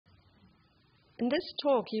In this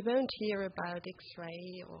talk, you won't hear about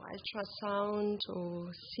X-ray or ultrasound or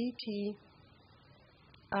CT,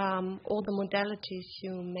 all the modalities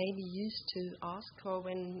you may be used to ask for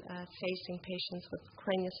when facing patients with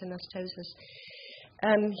craniosynostosis.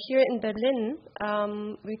 Here in Berlin,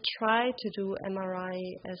 we try to do MRI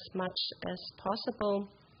as much as possible,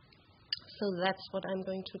 so that's what I'm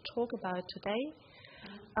going to talk about today.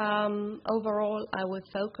 Overall, I will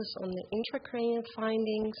focus on the intracranial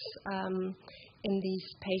findings in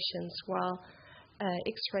these patients, while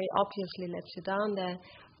X-ray obviously lets you down there.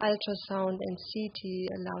 Ultrasound and CT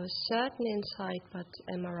allow certain insight, but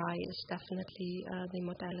MRI is definitely the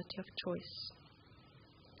modality of choice.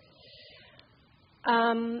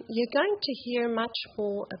 You're going to hear much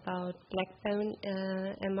more about blackbone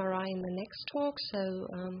MRI in the next talk, so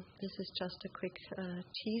this is just a quick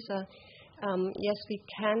teaser. Yes, we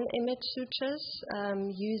can image sutures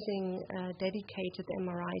using dedicated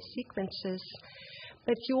MRI sequences,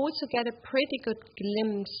 but you also get a pretty good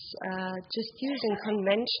glimpse just using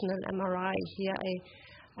conventional MRI. Here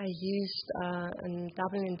I used a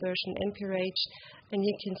double inversion MPRH, and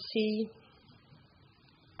you can see,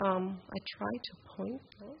 I try to point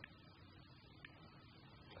now.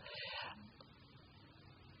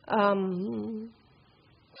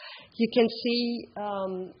 You can see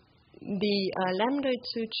the lambdoid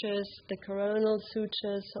sutures, the coronal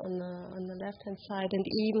sutures on the left-hand side, and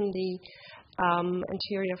even the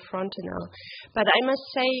anterior frontinal. But I must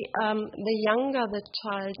say, the younger the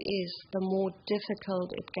child is, the more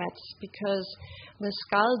difficult it gets, because the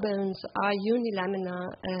skull bones are unilaminar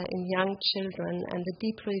in young children, and the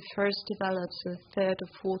diploid first develops in the third or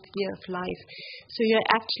fourth year of life. So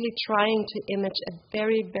you're actually trying to image a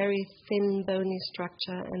very, very thin bony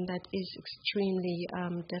structure, and that is extremely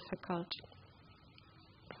difficult.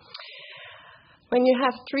 When you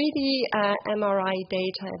have 3D MRI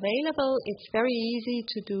data available, it's very easy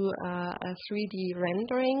to do a 3D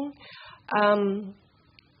rendering.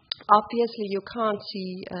 Obviously, you can't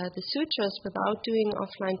see the sutures without doing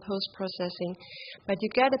offline post-processing, but you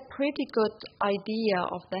get a pretty good idea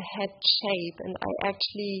of the head shape, and I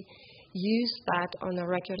actually use that on a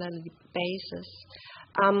regular basis.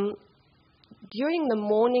 During the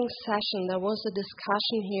morning session, there was a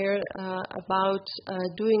discussion here about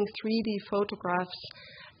doing 3D photographs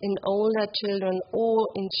in older children or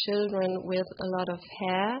in children with a lot of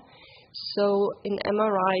hair. So in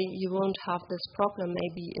MRI, you won't have this problem.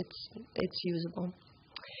 Maybe it's usable.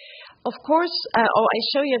 Of course, I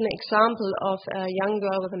show you an example of a young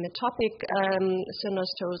girl with a metopic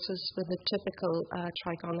synostosis with a typical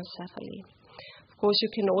trigonocephaly. Of course, you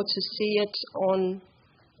can also see it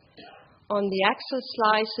on the axis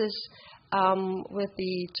slices with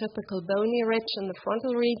the typical bony ridge in the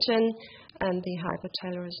frontal region and the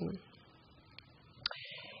hypothyroidism.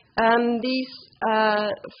 These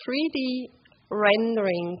 3D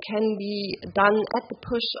rendering can be done at the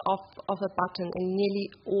push of a button in nearly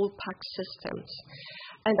all PAC systems.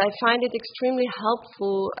 And I find it extremely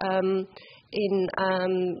helpful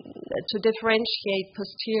to differentiate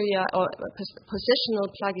posterior or positional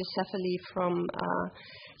plagiocephaly from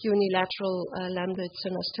unilateral lambdoid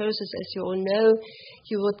synostosis. As you all know,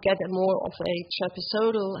 you would get more of a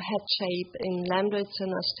trapezoidal head shape in lambdoid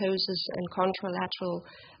synostosis and contralateral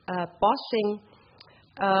bossing,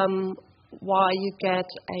 while you get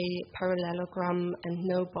a parallelogram and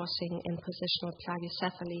no bossing in positional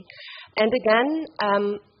plagiocephaly. And again,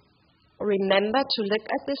 remember to look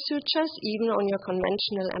at the sutures, even on your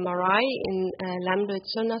conventional MRI in lambdoid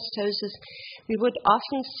synostosis. We would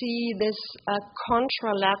often see this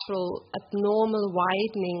contralateral abnormal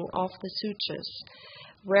widening of the sutures,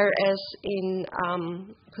 whereas in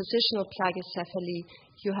positional plagiocephaly,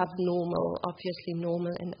 you have normal, obviously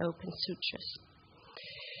normal and open sutures.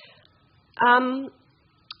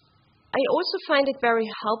 I also find it very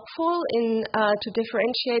helpful to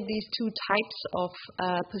differentiate these two types of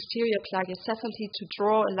posterior plagiocephaly, to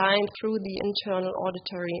draw a line through the internal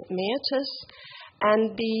auditory meatus,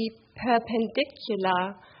 and the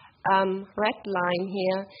perpendicular red line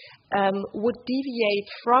here would deviate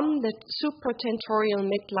from the supratentorial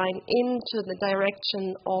midline into the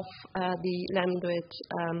direction of the lambdoid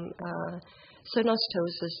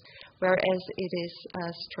synostosis, whereas it is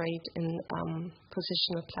straight in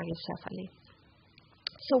positional plagiocephaly.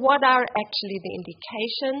 So what are actually the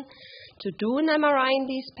indication to do an MRI in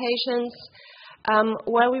these patients?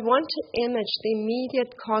 Well, we want to image the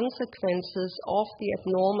immediate consequences of the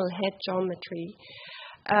abnormal head geometry.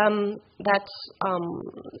 That's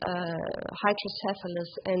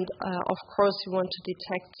hydrocephalus, and of course we want to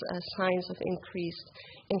detect signs of increased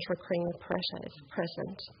intracranial pressure if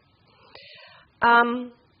present.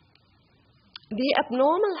 The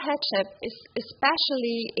abnormal head shape,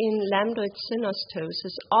 especially in lambdoid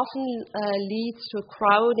synostosis, often leads to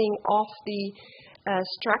crowding of the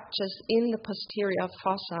structures in the posterior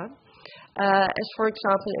fossa. As for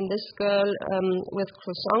example, in this girl with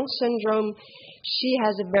Croissant syndrome, she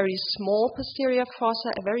has a very small posterior fossa,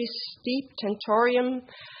 a very steep tentorium.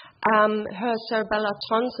 Her cerebellar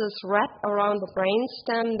tonsils wrap around the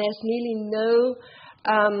brainstem. There's nearly no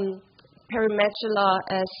perimedular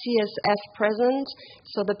CSF present,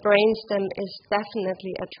 so the brainstem is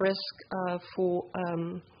definitely at risk for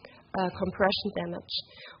compression damage.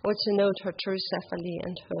 Also note her terucephaly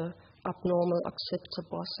and her abnormal occipital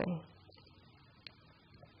bossing.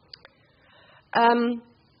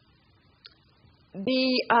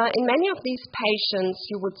 In many of these patients,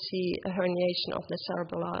 you would see a herniation of the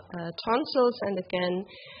cerebellar tonsils, and again,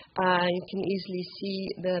 you can easily see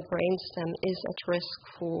the brainstem is at risk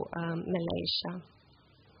for malacia.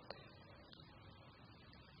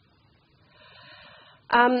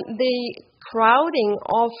 The crowding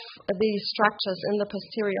of the structures in the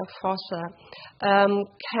posterior fossa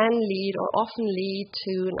can lead or often lead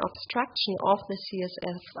to an obstruction of the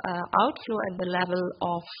CSF outflow at the level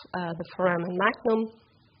of the foramen magnum.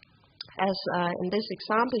 As in this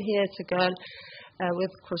example here, it's a girl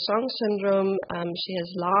with Croissant syndrome. She has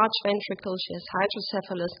large ventricles, she has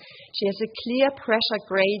hydrocephalus, she has a clear pressure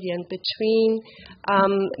gradient between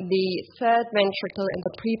the third ventricle and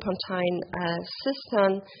the prepontine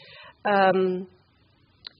cistern.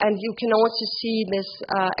 And you can also see this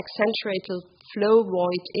accentuated flow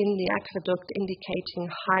void in the aqueduct indicating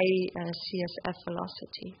high CSF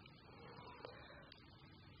velocity.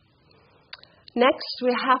 Next,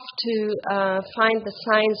 we have to find the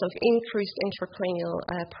signs of increased intracranial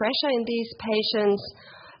pressure in these patients.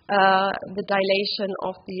 The dilation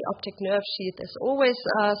of the optic nerve sheath is always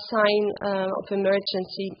a sign of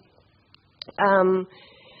emergency.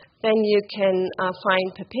 Then you can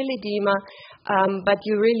find papilledema, but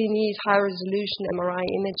you really need high-resolution MRI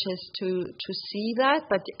images to see that,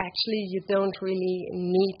 but actually you don't really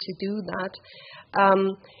need to do that.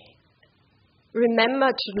 Remember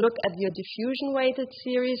to look at your diffusion-weighted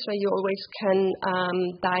series, where you always can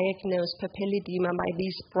diagnose papilledema by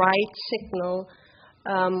this bright signal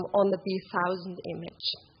on the B1000 image.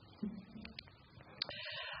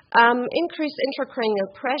 Increased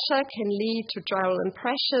intracranial pressure can lead to gyral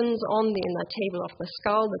impressions on the inner table of the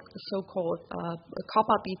skull, the so-called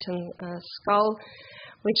copper-beaten skull,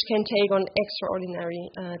 which can take on extraordinary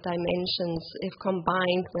dimensions if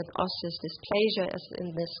combined with osseous dysplasia, as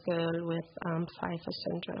in this girl with Pfeiffer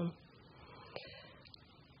syndrome.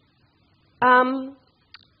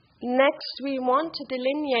 Next, we want to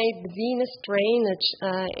delineate the venous drainage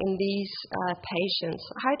in these patients.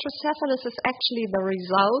 Hydrocephalus is actually the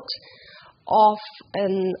result of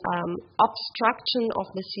an obstruction of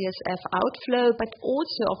the CSF outflow, but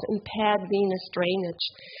also of impaired venous drainage.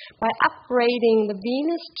 By upgrading the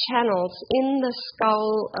venous channels in the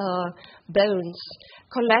skull bones,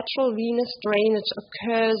 collateral venous drainage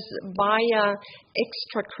occurs via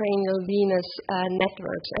extracranial venous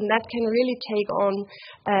networks, and that can really take on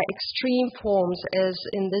extreme forms, as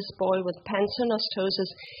in this boy with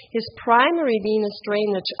pansynostosis. His primary venous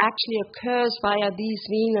drainage actually occurs via these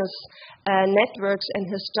venous networks, and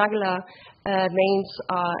his jugular veins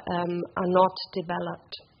are not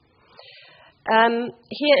developed.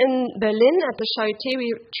 Here in Berlin at the Charité,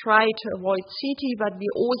 we try to avoid CT, but we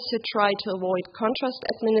also try to avoid contrast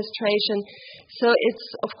administration. So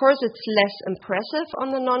of course it's less impressive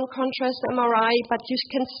on the non-contrast MRI, but you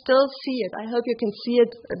can still see it. I hope you can see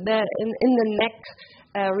it there in the neck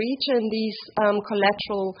region, these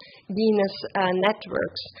collateral venous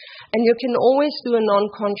networks. And you can always do a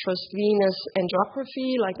non-contrast venous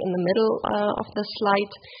angiography, like in the middle of the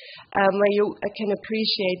slide, where you can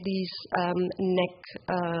appreciate these neck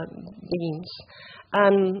veins.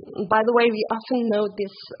 By the way, we often note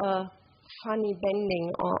this funny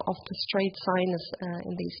bending of the straight sinus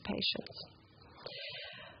in these patients.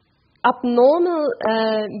 Abnormal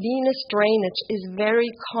venous drainage is very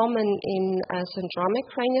common in syndromic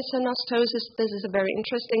craniosynostosis. This is a very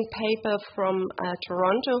interesting paper from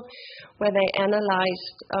Toronto, where they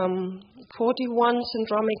analyzed 41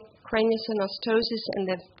 syndromic craniosynostosis, and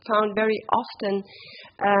they found very often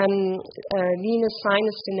venous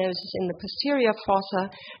sinus stenosis in the posterior fossa,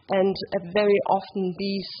 and very often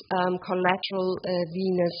these collateral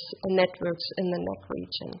venous networks in the neck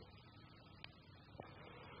region.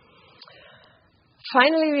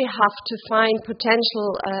 Finally, we have to find potential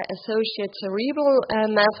associated cerebral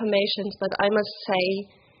malformations, but I must say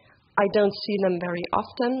I don't see them very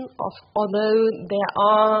often, although they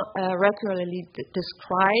are regularly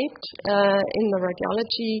described in the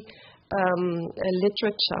radiology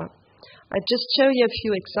literature. I just show you a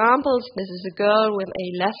few examples. This is a girl with a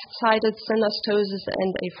left-sided synostosis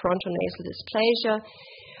and a frontonasal dysplasia.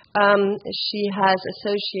 She has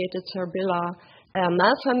associated cerebellar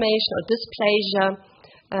malformation or dysplasia.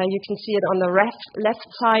 You can see it on the left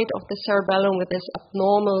side of the cerebellum with this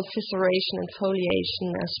abnormal fissuration and foliation,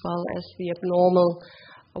 as well as the abnormal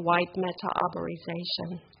white matter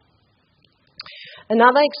arborization.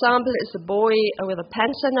 Another example is a boy with a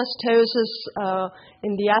pansynostosis.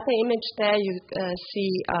 In the upper image there, you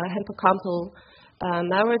see hippocampal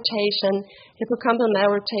malrotation. Hippocampal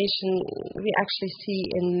malrotation we actually see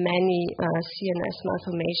in many CNS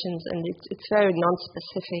malformations, and it's very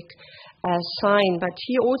non-specific sign. But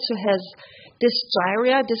he also has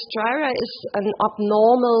dysgyria. Dysgyria is an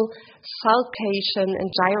abnormal sulcation and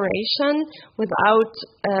gyration without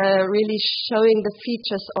really showing the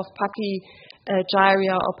features of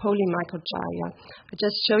pachygyria or polymicrogyria. I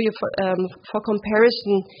just show you for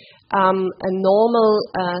comparison a normal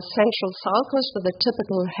central sulcus with a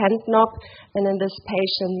typical hand knob, and in this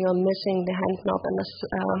patient you're missing the hand knob, and the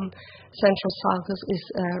central sulcus is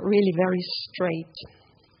really very straight.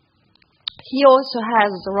 He also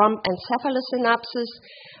has rhombencephalosynapsis,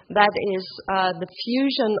 that is the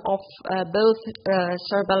fusion of both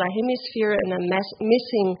cerebellar hemisphere and a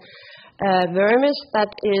missing vermis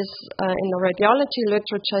that is in the radiology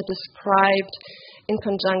literature described in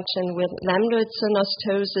conjunction with lambdoid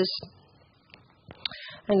synostosis.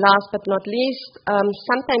 And last but not least,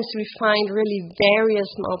 sometimes we find really various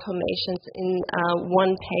malformations in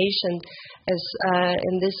one patient, as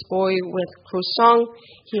in this boy with croissant.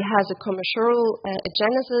 He has a commissural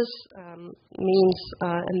agenesis, means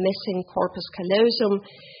a missing corpus callosum,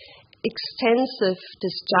 extensive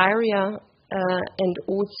dysgyria, and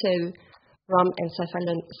also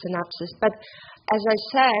rhombencephalosynapsis. But as I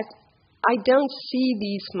said, I don't see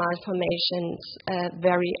these malformations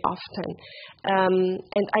very often,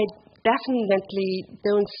 and I definitely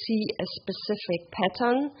don't see a specific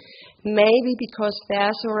pattern, maybe because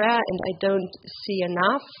they're so rare and I don't see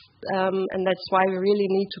enough, and that's why we really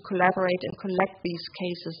need to collaborate and collect these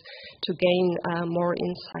cases to gain more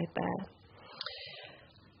insight there.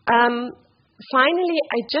 Finally,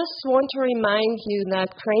 I just want to remind you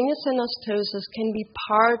that craniosynostosis can be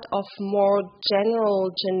part of more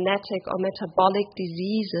general genetic or metabolic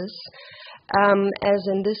diseases, as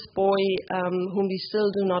in this boy whom we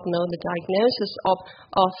still do not know the diagnosis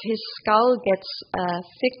of his skull gets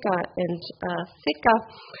thicker and thicker,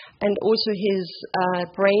 and also his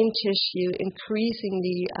brain tissue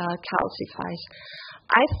increasingly calcifies.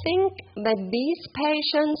 I think that these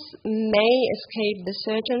patients may escape the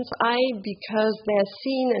surgeon's eye because they're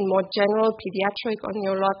seen in more general pediatric or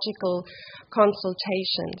neurological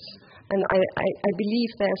consultations, and I believe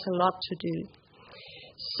there's a lot to do.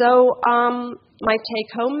 So my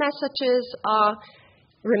take-home messages are: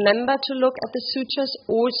 remember to look at the sutures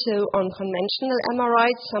also on conventional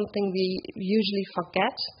MRI, something we usually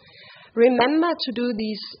forget. Remember to do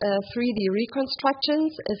these 3D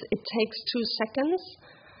reconstructions, as it takes 2 seconds.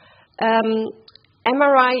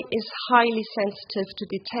 MRI is highly sensitive to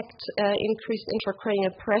detect increased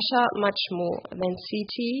intracranial pressure, much more than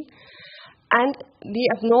CT. And the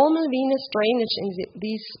abnormal venous drainage in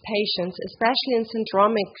these patients, especially in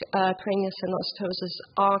syndromic craniosynostosis,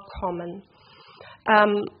 are common.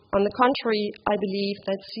 On the contrary, I believe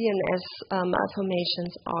that CNS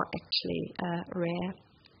malformations are actually rare.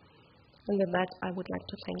 And with that, I would like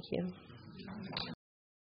to thank you.